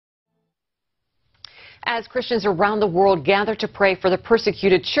As Christians around the world gather to pray for the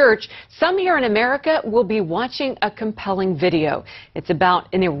persecuted church, some here in America will be watching a compelling video. It's about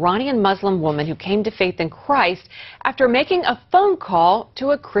an Iranian Muslim woman who came to faith in Christ after making a phone call to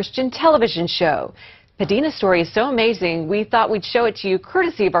a Christian television show. Padina's story is so amazing, we thought we'd show it to you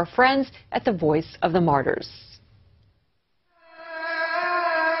courtesy of our friends at the Voice of the Martyrs.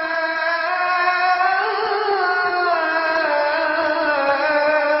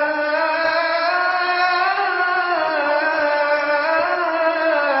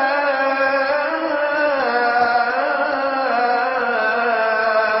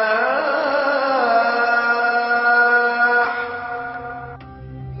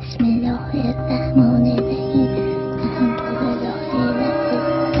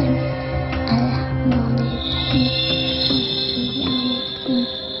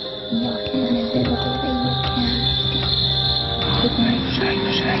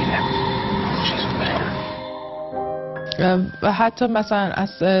 و حتی مثلا از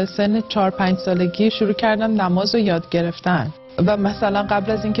سن 4-5 سالگی شروع کردم نماز رو یاد گرفتن و مثلا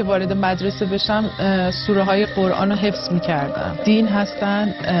قبل از اینکه وارد مدرسه بشم سوره های قرآن رو حفظ میکردم. دین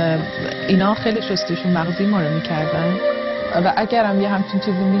هستن، اینا خیلی شستشون مغزی ما رو میکردن و اگرم یه همچین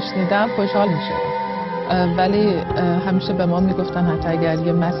چیزی میشنیدم خوشحال میشدم، ولی همیشه به ما میگفتن حتی اگر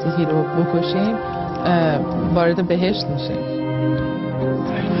یه مسیحی رو بکشیم وارد بهشت میشیم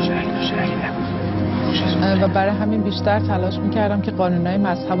و برای همین بیشتر تلاش میکردم که قانونهای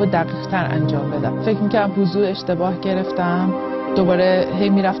مذهب رو دقیق‌تر انجام بدم. فکر میکردم وضو اشتباه گرفتم، دوباره هی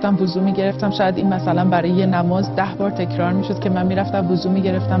میرفتم وضو میگرفتم، شاید این مثلا برای یه نماز 10 بار تکرار میشد که من میرفتم وضو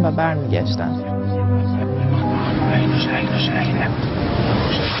میگرفتم و برمیگشتم.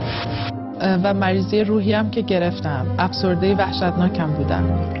 و مریضی روحی هم که گرفتم، افسرده وحشتناکم بودم.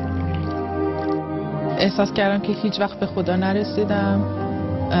 احساس کردم که هیچ وقت به خدا نرسیدم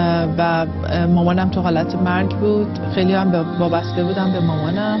و مامانم تو حالت مرگ بود. خیلی هم وابسته بودم به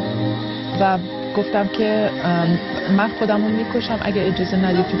مامانم و گفتم که من خودمو میکشم اگه اجازه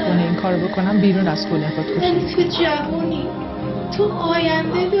ندید تو خونه این کارو بکنم، بیرون از خونه خودکشی. تو جوونی، تو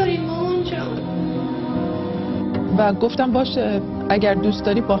آینده داری مامان جان. و گفتم باشه اگر دوست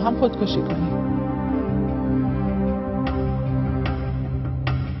داری با هم خودکشی کنیم.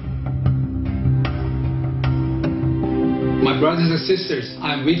 My brothers and sisters,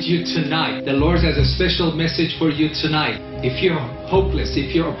 I'm with you tonight. The Lord has a special message for you tonight. If you're hopeless, if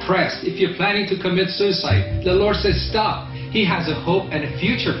you're oppressed, if you're planning to commit suicide, the Lord says stop. He has a hope and a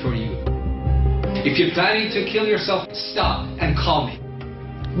future for you. If you're planning to kill yourself, stop and call me.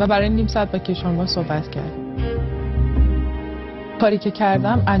 و برای نیم ساعت با کشورما صحبت کردم. کاری که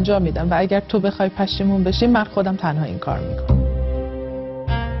کردم انجام میدم و اگر تو بخوای پشیمون بشی من خودم تنها این کار میکنم.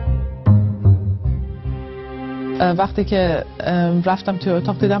 وقتی که رفتم توی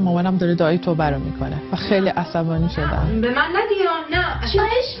اتاق دیدم مامانم داره دعای توبه رو میکنه و خیلی عصبانی شدم. به من ندیرم، نه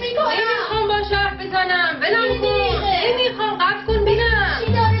چیش میکنم؟ نمیخوام باش حرف بزنم، ولم کن، نمیخوام، قطع کن بینم.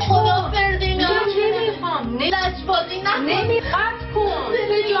 چی داره خدا فردینا؟ نمیخوام، لجبازی نکن. قطع کن،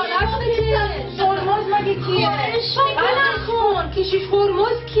 خجالت بده. هرمز مگه کیه؟ ولم کن، کشیش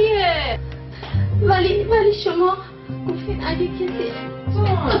هرمز کیه؟ ولی شما گفتین اگه کسی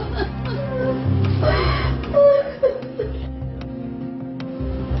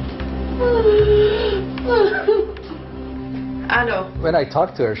When I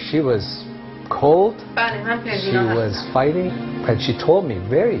talked to her, she was cold, she was fighting, and she told me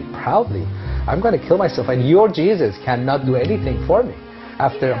very proudly, I'm going to kill myself and your Jesus cannot do anything for me.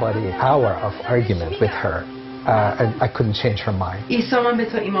 After about an hour of argument with her, and I couldn't change her mind. عیسی من به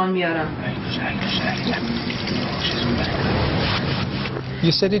تو ایمان میارم.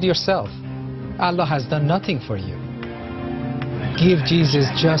 You said it yourself. Allah has done nothing for you. Give Jesus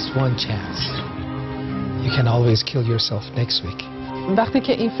just one chance. You can always kill yourself next week. وقتی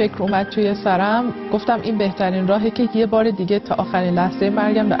که این فکر اومد توی سرم گفتم این بهترین راهه که یه بار دیگه تا آخرین لحظه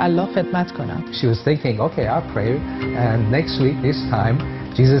مرگم به الله خدمت کنم. She was thinking, okay, I'll pray, and next week, this time,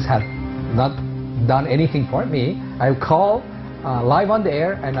 Jesus had not done anything for me. I call live on the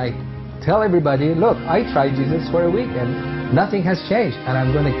air and I tell everybody, look, I tried Jesus for a week and nothing has changed, and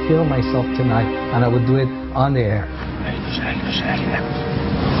I'm going to kill myself tonight, and I will do it on the air.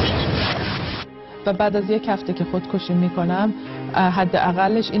 و بعد از یک هفته که خودکشی میکنم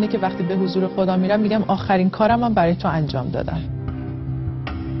حداقلش اینه که وقتی به حضور خدا میرم میگم آخرین کارم من برای تو انجام دادم.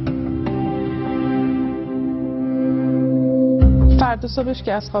 فردا صبحش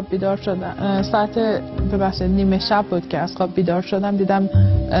که از خواب بیدار شدم، ساعت به بحث نیمه شب بود که از خواب بیدار شدم،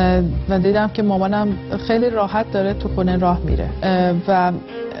 دیدم که مامانم خیلی راحت داره تو خونه راه میره و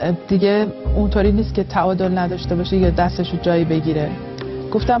دیگه اونطوری نیست که تعادل نداشته باشه یا دستشو جایی بگیره.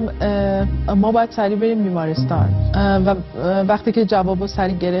 گفتم ما باید سریع بریم بیمارستان و وقتی که جوابو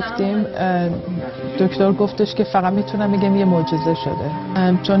سریع گرفتیم دکتر گفتش که فقط میتونم بگم یه معجزه شده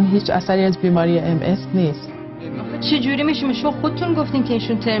چون هیچ اثری از بیماری MS نیست. چجوری میشه؟ شما خودتون گفتین که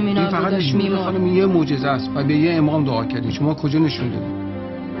ایشون ترمینال بود داشت میمرد. خانم یه معجزه است و به یه امام دعا کردین. شما کجا نشون دادین؟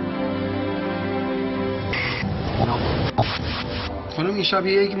 خانم این شب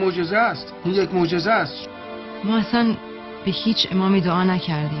یک معجزه است. این یک معجزه است. ما اصلا به هیچ امامی دعا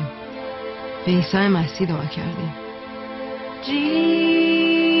نکردیم. به عیسی مسیح دعا کردیم.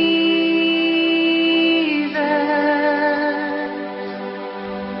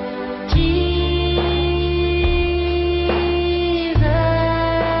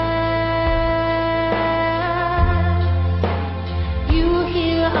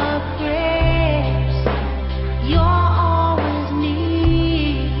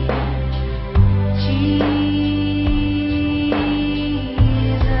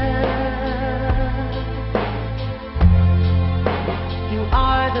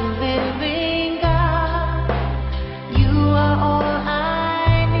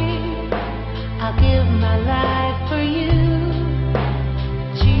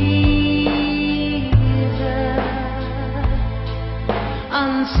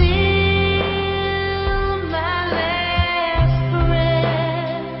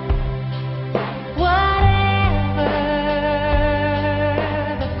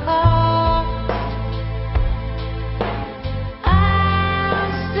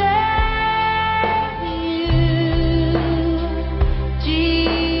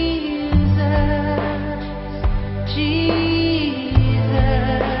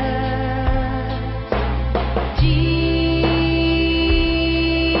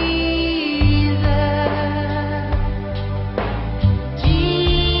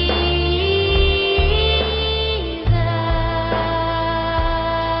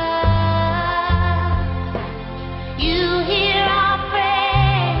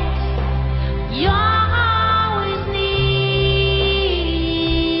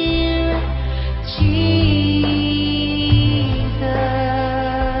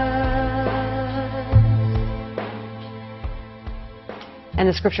 And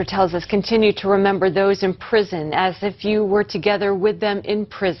the scripture tells us, continue to remember those in prison as if you were together with them in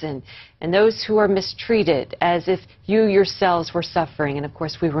prison, and those who are mistreated as if you yourselves were suffering. And of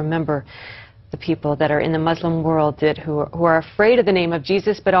course, we remember the people that are in the Muslim world who are afraid of the name of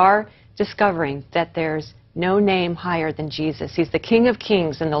Jesus, but are discovering that there's no name higher than Jesus. He's the King of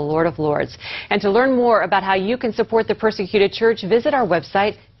Kings and the Lord of Lords. And to learn more about how you can support the persecuted church, visit our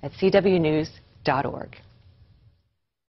website at cwnews.org.